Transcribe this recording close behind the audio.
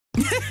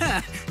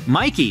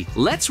Mikey,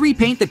 let's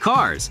repaint the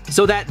cars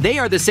so that they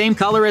are the same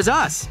color as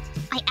us.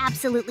 I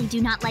absolutely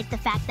do not like the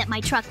fact that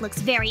my truck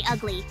looks very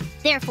ugly.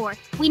 Therefore,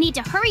 we need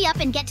to hurry up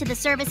and get to the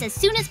service as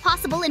soon as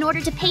possible in order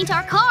to paint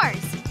our cars.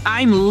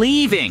 I'm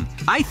leaving.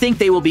 I think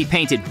they will be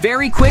painted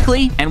very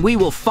quickly and we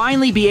will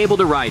finally be able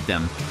to ride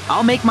them.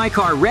 I'll make my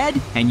car red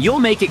and you'll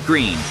make it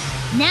green.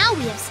 Now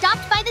we have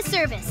stopped by the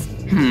service.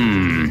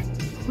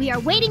 We are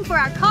waiting for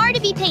our car to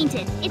be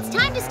painted. It's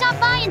time to stop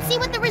by and see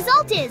what the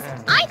result is.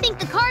 I think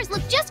the cars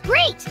look just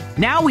great.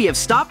 Now we have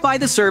stopped by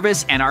the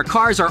service and our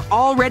cars are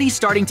already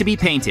starting to be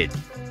painted.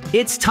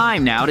 It's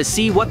time now to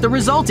see what the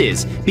result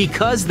is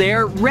because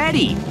they're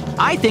ready.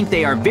 I think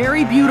they are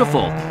very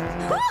beautiful.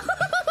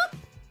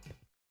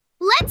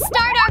 Let's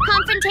start our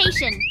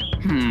confrontation.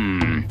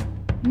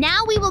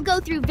 Now we will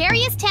go through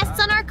various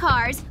tests on our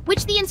cars,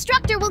 which the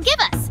instructor will give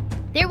us.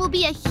 There will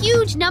be a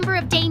huge number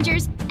of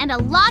dangers and a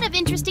lot of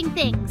interesting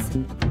things.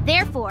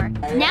 Therefore,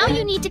 now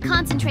you need to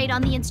concentrate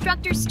on the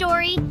instructor's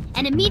story,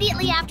 and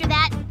immediately after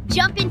that,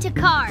 jump into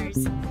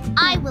cars.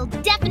 I will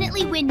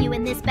definitely win you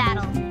in this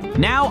battle.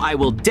 Now I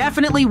will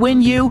definitely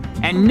win you,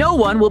 and no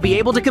one will be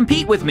able to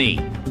compete with me.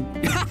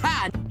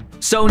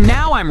 So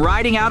now I'm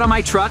riding out on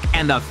my truck,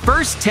 and the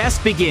first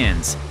test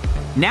begins.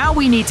 Now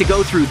we need to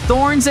go through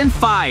thorns and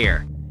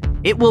fire.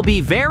 It will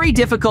be very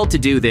difficult to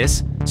do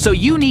this, so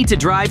you need to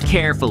drive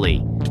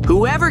carefully.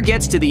 Whoever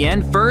gets to the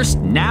end first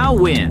now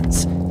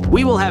wins.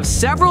 We will have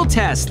several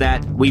tests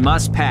that we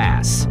must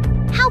pass.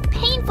 How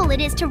painful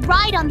it is to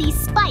ride on these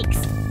spikes.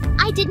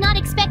 I did not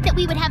expect that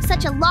we would have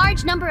such a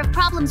large number of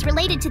problems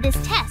related to this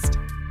test.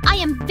 I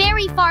am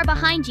very far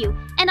behind you,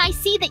 and I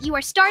see that you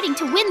are starting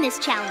to win this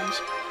challenge.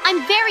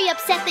 I'm very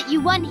upset that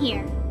you won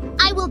here.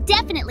 I will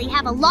definitely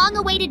have a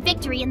long-awaited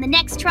victory in the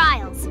next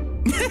trials.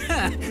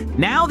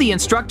 Now the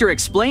instructor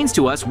explains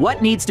to us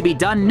what needs to be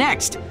done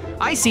next.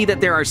 I see that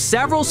there are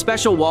several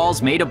special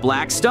walls made of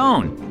black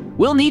stone.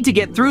 We'll need to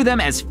get through them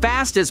as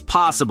fast as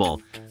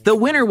possible. The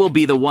winner will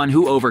be the one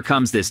who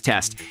overcomes this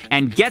test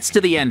and gets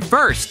to the end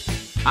first.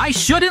 I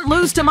shouldn't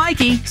lose to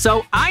Mikey,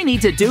 so I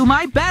need to do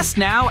my best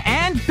now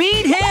and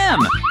beat him!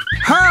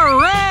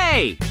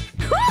 Hooray!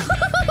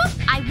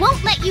 I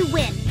won't let you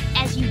win,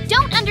 as you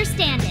don't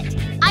understand it.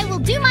 I will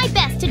do my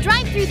best to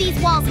drive through these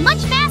walls much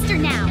faster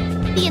now.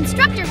 The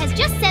instructor has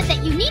just said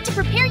that you need to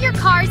prepare your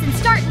cars and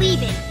start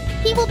leaving.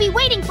 He will be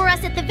waiting for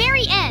us at the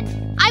very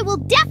end. I will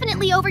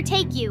definitely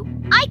overtake you.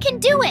 I can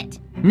do it!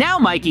 Now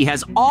Mikey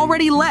has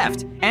already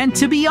left, and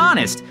to be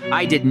honest,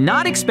 I did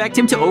not expect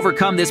him to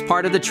overcome this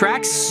part of the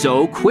track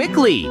so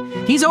quickly.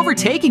 He's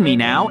overtaking me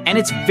now, and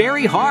it's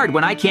very hard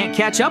when I can't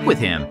catch up with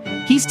him.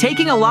 He's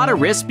taking a lot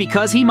of risks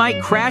because he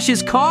might crash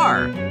his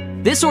car.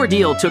 This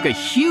ordeal took a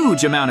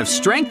huge amount of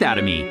strength out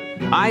of me.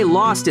 I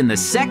lost in the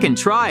second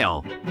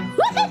trial.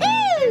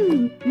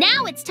 Woohoo!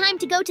 Now it's time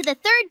to go to the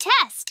third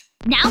test.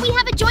 Now we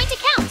have a joint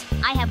account.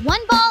 I have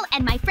one ball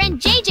and my friend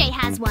JJ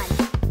has one.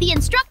 The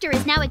instructor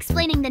is now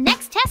explaining the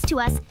next test to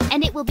us,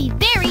 and it will be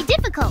very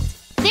difficult.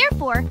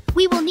 Therefore,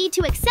 we will need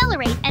to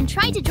accelerate and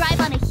try to drive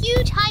on a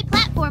huge high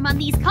platform on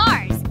these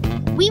cars.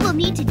 We will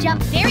need to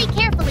jump very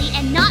carefully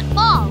and not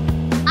fall.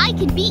 I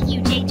can beat you,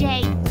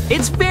 JJ.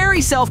 It's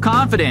very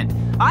self-confident.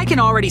 I can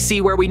already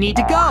see where we need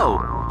to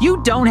go.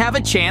 You don't have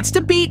a chance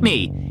to beat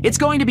me. It's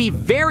going to be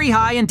very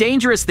high and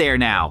dangerous there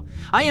now.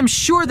 I am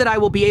sure that I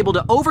will be able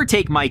to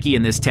overtake Mikey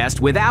in this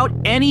test without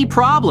any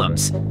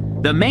problems.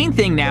 The main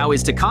thing now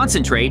is to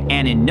concentrate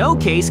and in no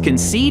case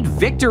concede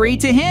victory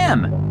to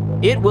him.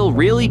 It will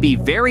really be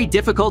very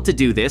difficult to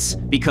do this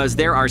because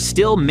there are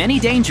still many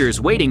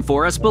dangers waiting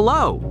for us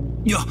below.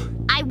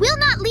 I will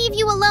not leave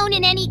you alone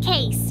in any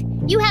case.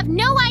 You have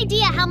no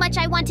idea how much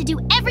I want to do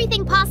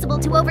everything possible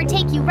to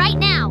overtake you right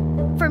now.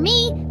 For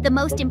me, the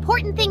most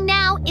important thing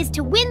now is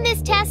to win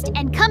this test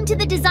and come to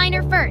the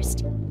designer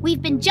first.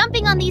 We've been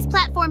jumping on these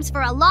platforms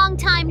for a long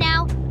time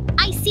now.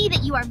 I see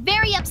that you are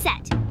very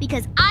upset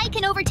because I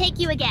can overtake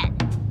you again.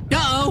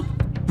 Uh-oh!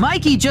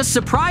 Mikey just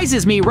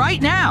surprises me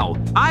right now.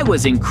 I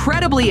was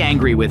incredibly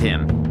angry with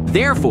him.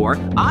 Therefore,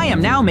 I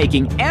am now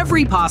making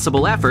every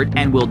possible effort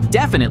and will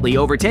definitely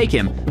overtake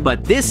him,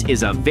 but this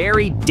is a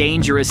very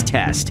dangerous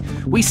test.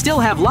 We still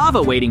have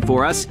lava waiting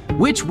for us,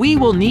 which we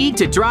will need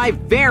to drive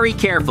very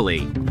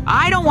carefully.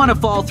 I don't want to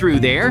fall through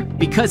there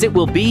because it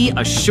will be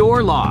a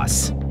sure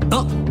loss.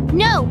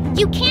 No,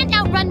 you can't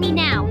outrun me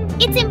now.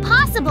 It's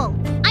impossible.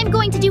 I'm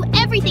going to do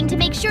everything to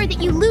make sure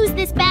that you lose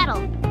this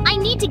battle. I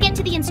need to get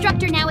to the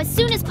instructor now as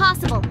soon as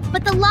possible,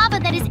 but the lava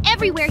that is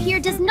everywhere here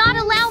does not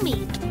allow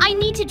me. I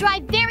need to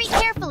drive very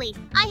carefully.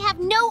 I have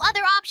no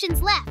other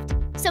options left.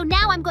 So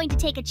now I'm going to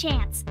take a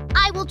chance.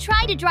 I will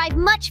try to drive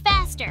much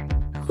faster.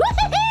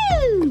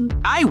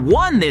 Woohoo! I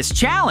won this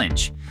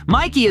challenge!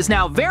 Mikey is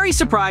now very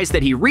surprised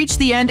that he reached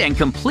the end and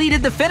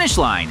completed the finish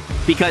line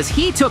because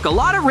he took a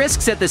lot of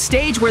risks at the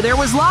stage where there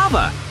was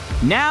lava.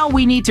 Now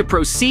we need to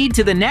proceed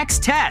to the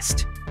next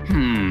test.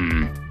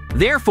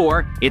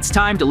 Therefore, it's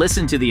time to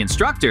listen to the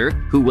instructor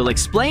who will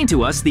explain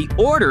to us the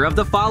order of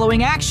the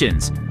following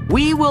actions.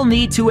 We will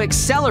need to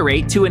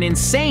accelerate to an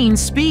insane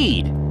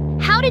speed.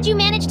 How did you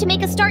manage to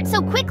make us start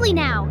so quickly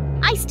now?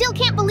 I still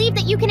can't believe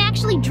that you can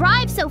actually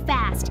drive so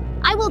fast.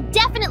 I will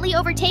definitely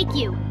overtake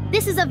you.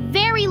 This is a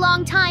very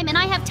long time and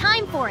I have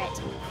time for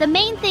it. The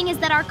main thing is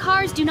that our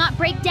cars do not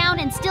break down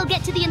and still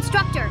get to the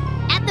instructor.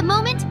 At the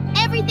moment,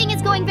 everything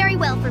is going very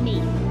well for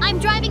me. I'm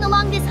driving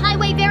along this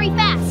highway very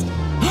fast.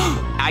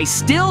 I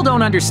still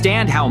don't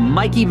understand how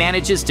Mikey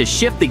manages to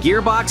shift the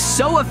gearbox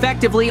so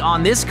effectively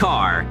on this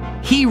car.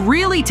 He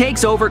really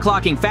takes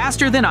overclocking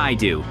faster than I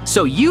do,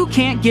 so you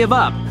can't give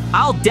up.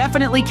 I'll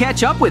definitely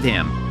catch up with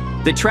him.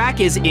 The track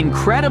is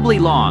incredibly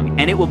long,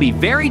 and it will be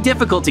very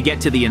difficult to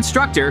get to the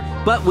instructor,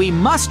 but we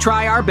must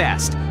try our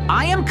best.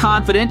 I am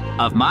confident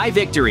of my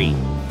victory.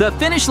 The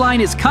finish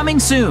line is coming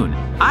soon.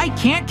 I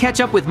can't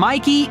catch up with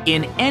Mikey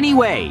in any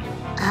way.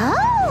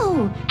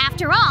 Oh!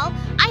 After all,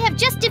 I have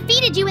just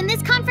defeated you in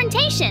this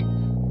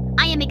confrontation.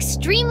 I am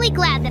extremely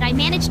glad that I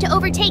managed to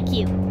overtake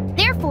you.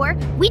 Therefore,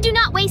 we do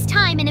not waste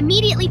time and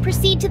immediately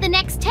proceed to the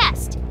next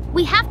test.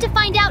 We have to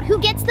find out who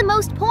gets the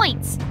most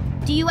points.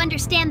 Do you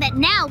understand that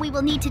now we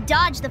will need to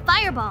dodge the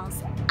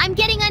fireballs? I'm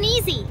getting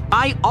uneasy.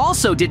 I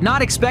also did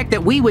not expect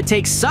that we would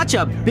take such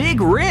a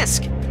big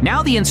risk.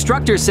 Now the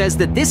instructor says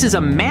that this is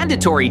a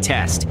mandatory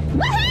test.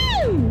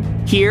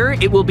 Woohoo! Here,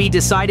 it will be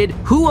decided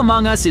who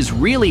among us is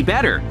really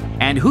better,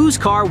 and whose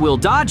car will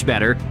dodge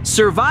better,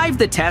 survive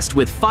the test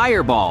with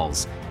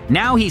fireballs.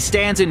 Now he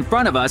stands in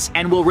front of us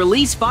and will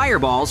release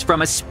fireballs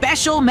from a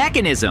special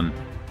mechanism.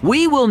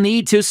 We will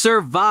need to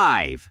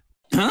survive.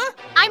 Huh?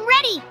 I'm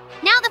ready!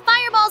 Now the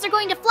fireballs are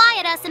going to fly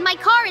at us and my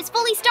car is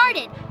fully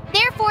started.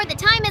 Therefore, the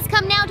time has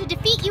come now to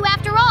defeat you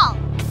after all.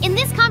 In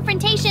this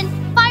confrontation,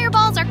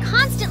 fireballs are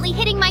constantly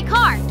hitting my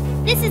car.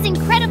 This is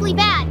incredibly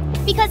bad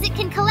because it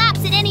can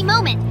collapse at any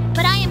moment,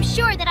 but I am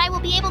sure that I will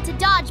be able to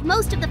dodge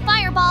most of the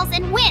fireballs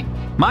and win.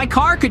 My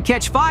car could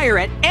catch fire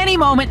at any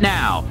moment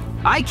now.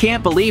 I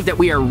can't believe that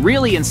we are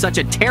really in such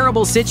a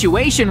terrible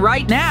situation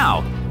right now.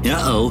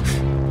 Uh-oh.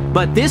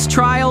 But this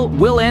trial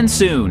will end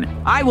soon.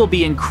 I will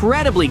be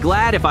incredibly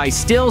glad if I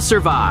still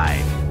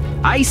survive.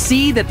 I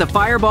see that the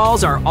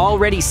fireballs are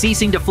already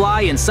ceasing to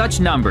fly in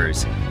such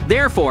numbers.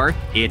 Therefore,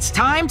 it's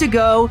time to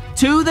go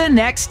to the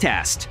next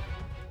test.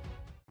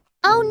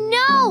 Oh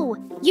no!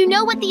 You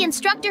know what the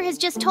instructor has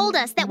just told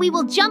us, that we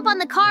will jump on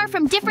the car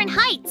from different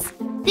heights.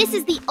 This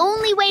is the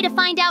only way to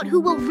find out who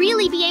will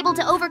really be able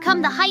to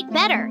overcome the height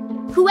better.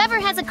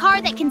 Whoever has a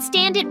car that can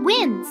stand it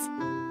wins.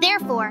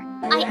 Therefore,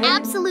 I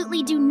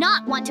absolutely do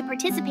not want to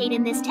participate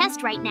in this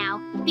test right now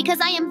because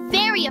I am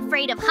very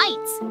afraid of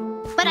heights.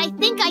 But I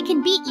think I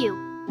can beat you.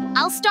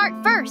 I'll start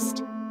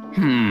first.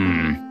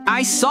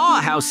 I saw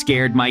how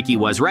scared Mikey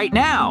was right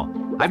now.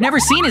 I've never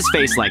seen his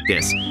face like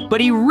this, but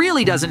he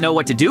really doesn't know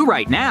what to do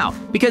right now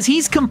because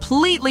he's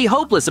completely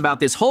hopeless about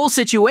this whole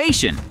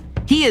situation.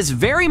 He is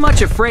very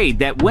much afraid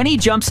that when he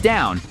jumps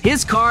down,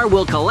 his car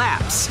will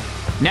collapse.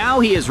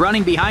 Now he is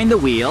running behind the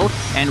wheel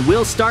and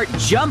will start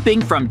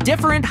jumping from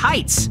different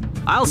heights.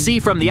 I'll see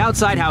from the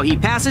outside how he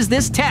passes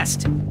this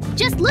test.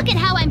 Just look at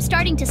how I'm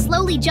starting to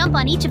slowly jump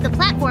on each of the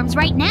platforms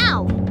right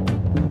now.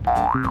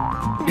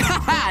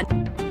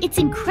 It's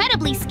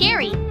incredibly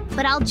scary,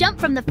 but I'll jump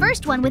from the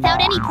first one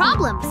without any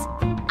problems.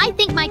 I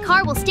think my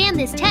car will stand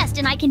this test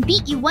and I can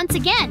beat you once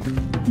again.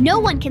 No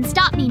one can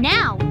stop me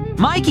now.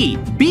 Mikey,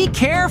 be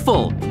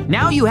careful!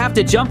 Now you have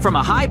to jump from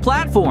a high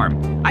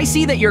platform. I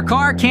see that your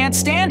car can't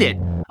stand it.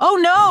 Oh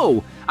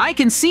no! I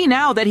can see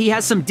now that he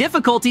has some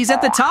difficulties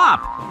at the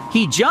top.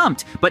 He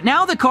jumped, but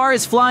now the car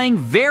is flying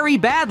very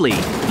badly.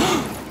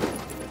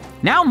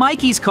 Now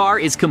Mikey's car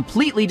is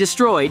completely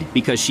destroyed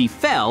because she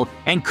fell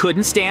and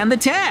couldn't stand the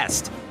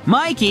test.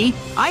 Mikey,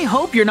 I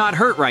hope you're not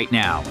hurt right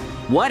now.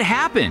 What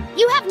happened?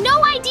 You have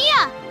no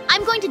idea!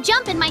 I'm going to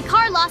jump and my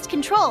car lost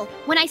control.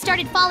 When I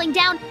started falling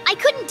down, I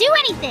couldn't do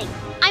anything.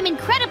 I'm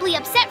incredibly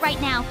upset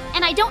right now,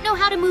 and I don't know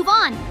how to move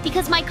on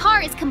because my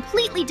car is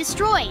completely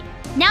destroyed.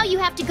 Now you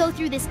have to go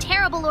through this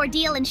terrible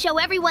ordeal and show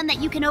everyone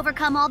that you can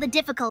overcome all the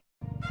difficulties.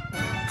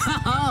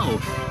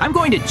 Oh, I'm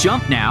going to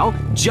jump now,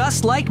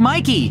 just like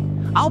Mikey.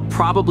 I'll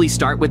probably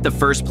start with the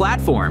first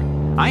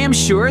platform. I am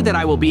sure that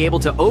I will be able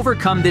to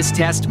overcome this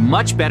test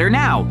much better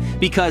now,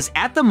 because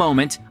at the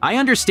moment, I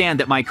understand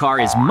that my car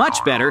is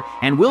much better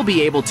and will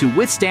be able to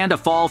withstand a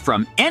fall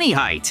from any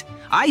height.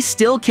 I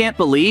still can't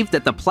believe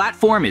that the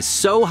platform is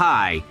so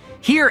high.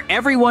 Here,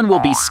 everyone will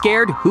be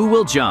scared who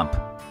will jump.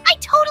 I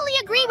totally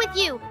agree with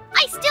you.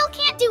 I still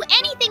can't do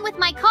anything with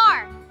my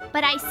car.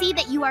 But I see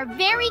that you are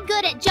very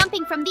good at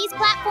jumping from these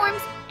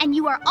platforms, and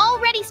you are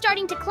already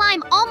starting to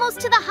climb almost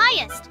to the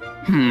highest.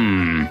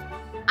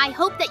 I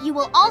hope that you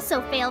will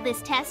also fail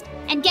this test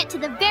and get to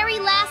the very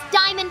last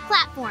diamond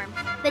platform.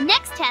 The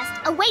next test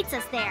awaits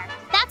us there.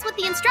 That's what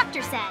the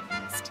instructor said.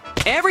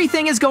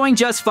 Everything is going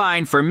just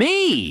fine for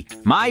me.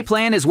 My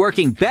plan is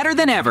working better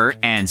than ever,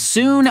 and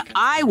soon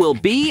I will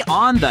be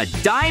on the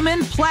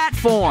diamond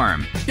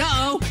platform.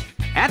 Uh-oh.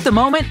 At the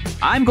moment,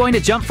 I'm going to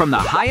jump from the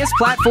highest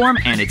platform,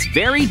 and it's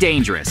very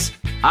dangerous.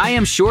 I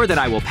am sure that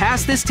I will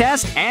pass this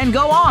test and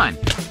go on.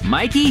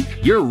 Mikey,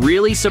 you're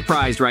really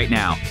surprised right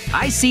now.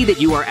 I see that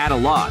you are at a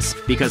loss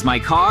because my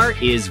car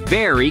is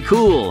very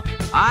cool.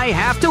 I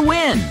have to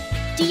win.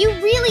 Do you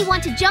really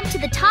want to jump to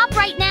the top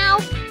right now?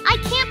 I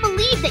can't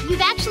believe that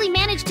you've actually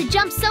managed to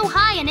jump so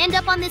high and end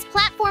up on this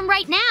platform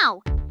right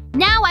now.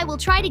 Now I will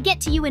try to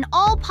get to you in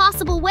all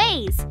possible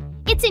ways.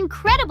 It's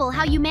incredible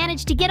how you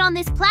managed to get on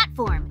this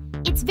platform.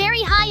 It's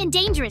very high and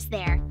dangerous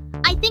there.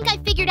 I think I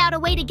figured out a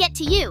way to get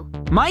to you.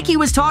 Mikey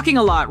was talking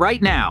a lot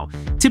right now.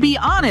 To be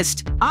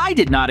honest, I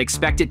did not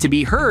expect it to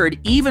be heard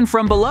even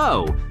from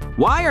below.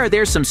 Why are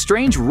there some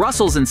strange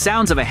rustles and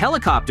sounds of a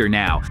helicopter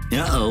now?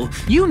 Uh-oh.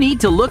 You need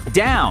to look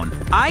down.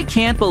 I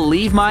can't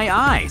believe my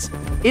eyes.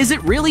 Is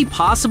it really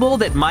possible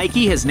that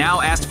Mikey has now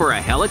asked for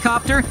a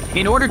helicopter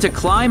in order to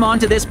climb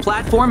onto this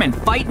platform and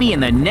fight me in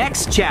the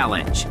next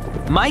challenge?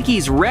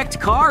 Mikey's wrecked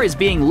car is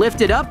being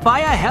lifted up by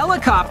a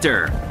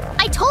helicopter.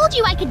 I told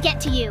you I could get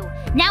to you.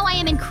 Now I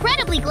am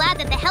incredibly glad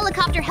that the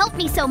helicopter helped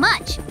me so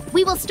much.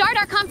 We will start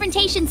our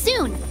confrontation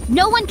soon.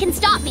 No one can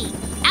stop me.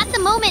 At the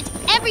moment,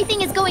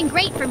 everything is going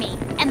great for me,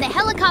 and the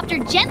helicopter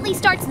gently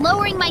starts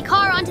lowering my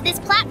car onto this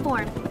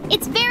platform.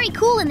 It's very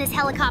cool in this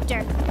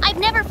helicopter. I've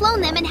never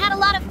flown them and had a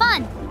lot of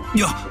fun.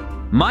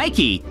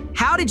 Mikey,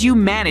 how did you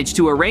manage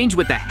to arrange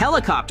with the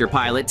helicopter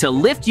pilot to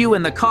lift you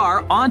in the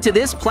car onto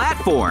this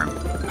platform?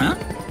 Huh?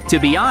 To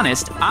be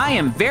honest, I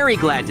am very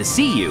glad to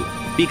see you,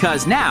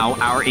 because now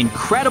our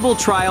incredible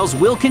trials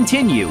will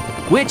continue,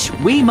 which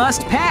we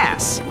must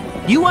pass.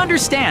 You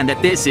understand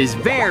that this is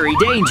very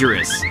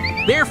dangerous.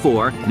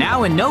 Therefore,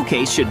 now in no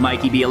case should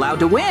Mikey be allowed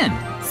to win.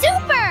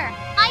 Super!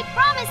 I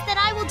promise that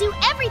I will do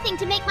everything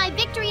to make my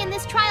victory in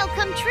this trial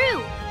come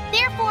true.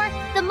 Therefore,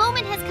 the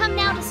moment has come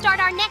now to start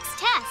our next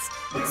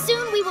test.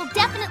 Soon we will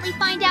definitely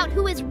find out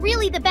who is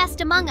really the best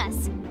among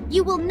us.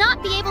 You will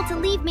not be able to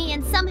leave me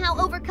and somehow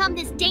overcome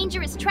this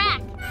dangerous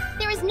track.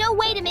 There is no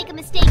way to make a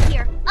mistake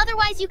here,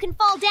 otherwise you can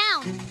fall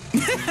down.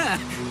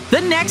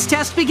 The next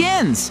test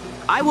begins.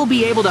 I will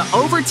be able to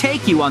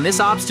overtake you on this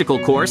obstacle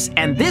course,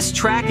 and this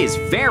track is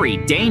very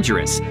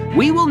dangerous.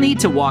 We will need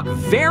to walk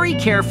very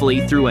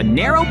carefully through a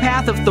narrow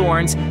path of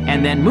thorns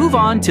and then move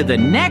on to the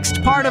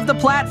next part of the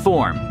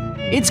platform.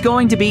 It's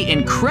going to be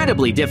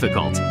incredibly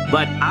difficult,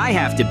 but I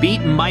have to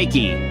beat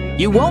Mikey.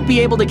 You won't be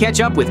able to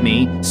catch up with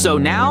me, so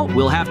now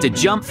we'll have to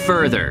jump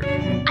further.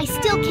 I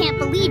still can't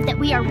believe that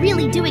we are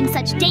really doing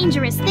such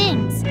dangerous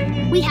things.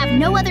 We have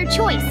no other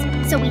choice,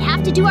 so we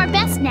have to do our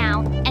best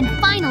now and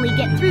finally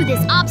get through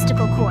this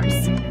obstacle course.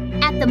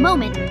 At the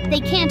moment,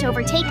 they can't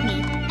overtake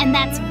me, and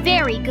that's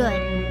very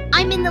good.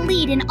 I'm in the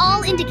lead in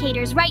all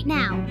indicators right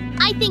now.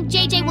 I think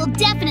JJ will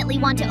definitely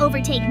want to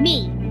overtake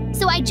me.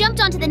 So I jumped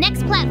onto the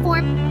next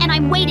platform, and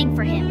I'm waiting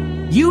for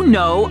him. You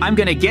know I'm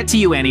gonna get to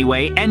you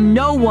anyway, and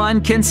no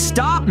one can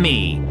stop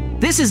me.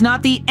 This is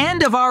not the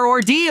end of our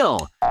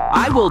ordeal.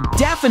 I will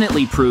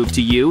definitely prove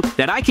to you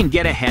that I can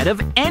get ahead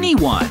of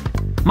anyone.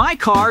 My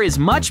car is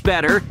much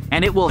better,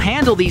 and it will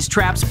handle these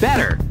traps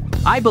better.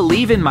 I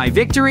believe in my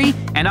victory,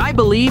 and I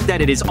believe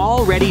that it is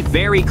already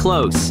very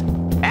close.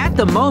 At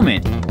the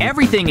moment,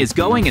 everything is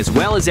going as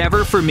well as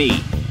ever for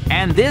me.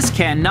 And this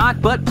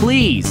cannot but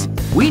please.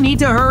 We need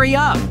to hurry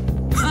up.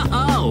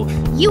 Oh.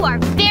 You are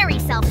very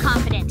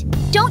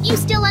self-confident. Don't you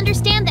still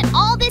understand that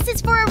all this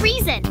is for a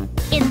reason?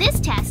 In this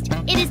test,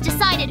 it is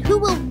decided who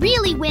will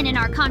really win in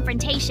our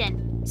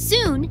confrontation.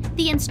 Soon,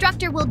 the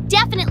instructor will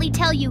definitely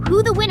tell you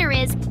who the winner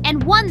is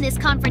and won this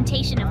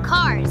confrontation of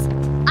cars.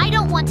 I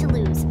don't want to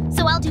lose,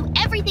 so I'll do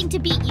everything to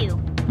beat you.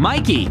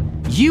 Mikey,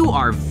 you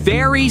are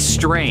very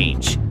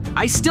strange.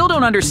 I still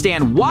don't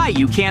understand why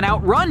you can't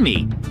outrun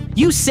me.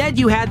 You said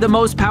you had the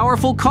most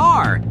powerful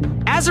car.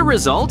 As a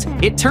result,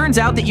 it turns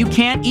out that you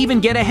can't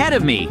even get ahead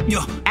of me.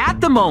 At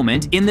the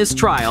moment, in this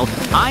trial,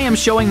 I am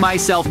showing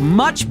myself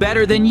much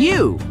better than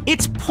you.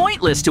 It's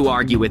pointless to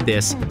argue with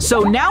this,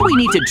 so now we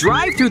need to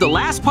drive through the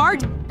last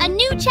part. A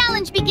new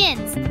challenge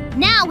begins.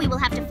 Now we will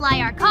have to fly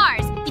our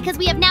cars, because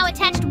we have now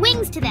attached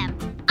wings to them.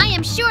 I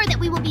am sure that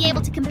we will be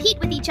able to compete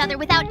with each other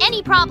without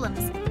any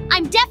problems.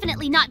 I'm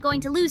definitely not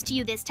going to lose to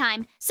you this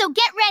time, so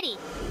get ready.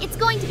 It's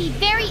going to be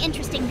very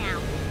interesting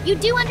now. You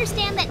do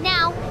understand that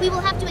now we will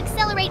have to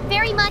accelerate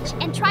very much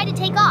and try to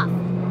take off.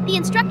 The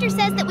instructor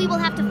says that we will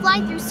have to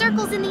fly through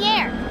circles in the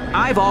air.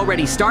 I've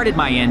already started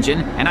my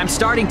engine, and I'm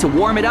starting to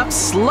warm it up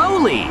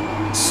slowly.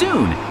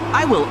 Soon,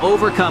 I will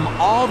overcome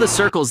all the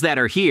circles that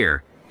are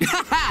here.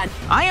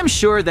 I am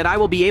sure that I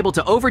will be able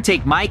to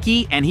overtake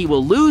Mikey, and he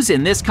will lose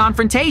in this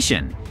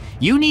confrontation.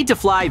 You need to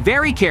fly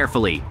very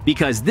carefully,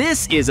 because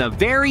this is a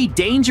very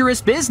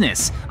dangerous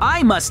business.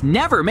 I must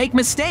never make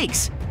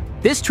mistakes.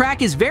 This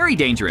track is very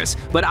dangerous,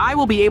 but I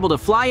will be able to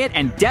fly it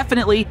and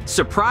definitely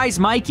surprise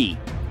Mikey.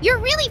 You're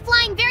really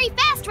flying very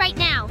fast right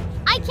now.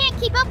 I can't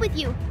keep up with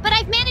you, but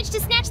I've managed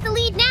to snatch the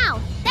lead now.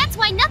 That's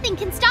why nothing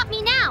can stop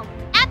me now.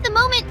 At the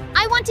moment,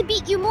 I want to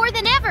beat you more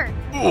than ever.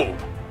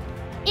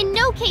 In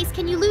no case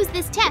can you lose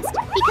this test,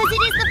 because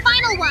it is the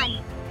final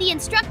one. The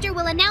instructor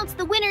will announce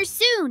the winner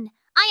soon.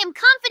 I am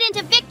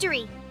confident of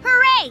victory.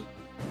 Hooray!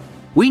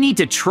 We need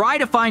to try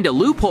to find a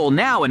loophole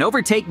now and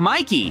overtake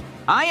Mikey.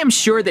 I am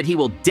sure that he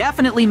will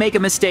definitely make a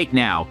mistake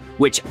now,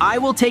 which I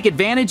will take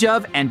advantage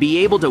of and be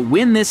able to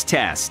win this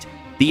test.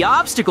 The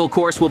obstacle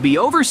course will be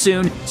over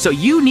soon, so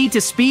you need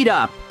to speed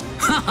up.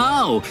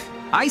 Oh,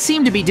 I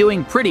seem to be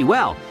doing pretty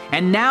well,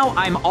 and now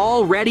I'm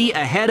already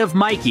ahead of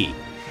Mikey.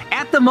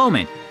 At the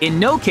moment, in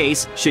no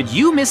case should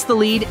you miss the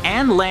lead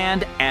and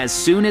land as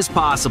soon as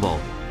possible.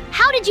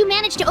 How did you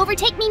manage to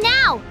overtake me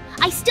now?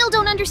 I still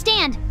don't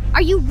understand.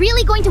 Are you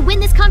really going to win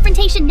this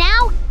confrontation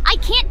now? I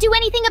can't do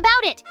anything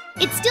about it.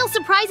 It still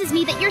surprises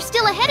me that you're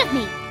still ahead of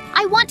me.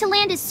 I want to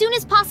land as soon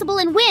as possible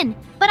and win,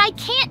 but I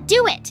can't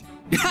do it.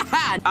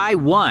 I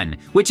won,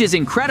 which is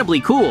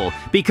incredibly cool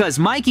because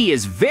Mikey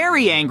is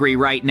very angry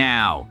right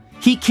now.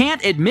 He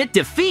can't admit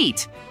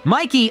defeat.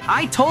 Mikey,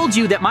 I told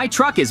you that my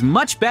truck is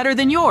much better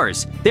than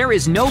yours. There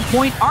is no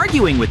point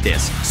arguing with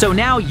this, so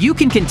now you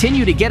can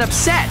continue to get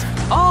upset.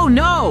 Oh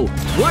no!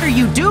 What are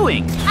you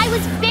doing? I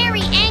was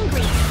very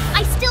angry.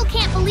 I still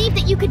can't believe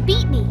that you could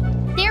beat me.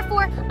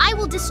 Therefore, I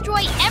will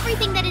destroy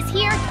everything that is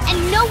here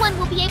and no one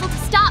will be able to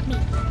stop me.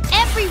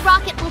 Every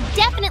rocket will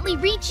definitely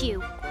reach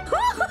you.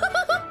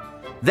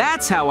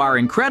 That's how our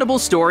incredible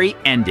story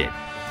ended.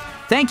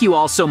 Thank you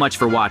all so much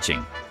for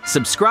watching.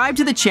 Subscribe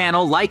to the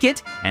channel, like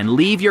it, and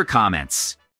leave your comments.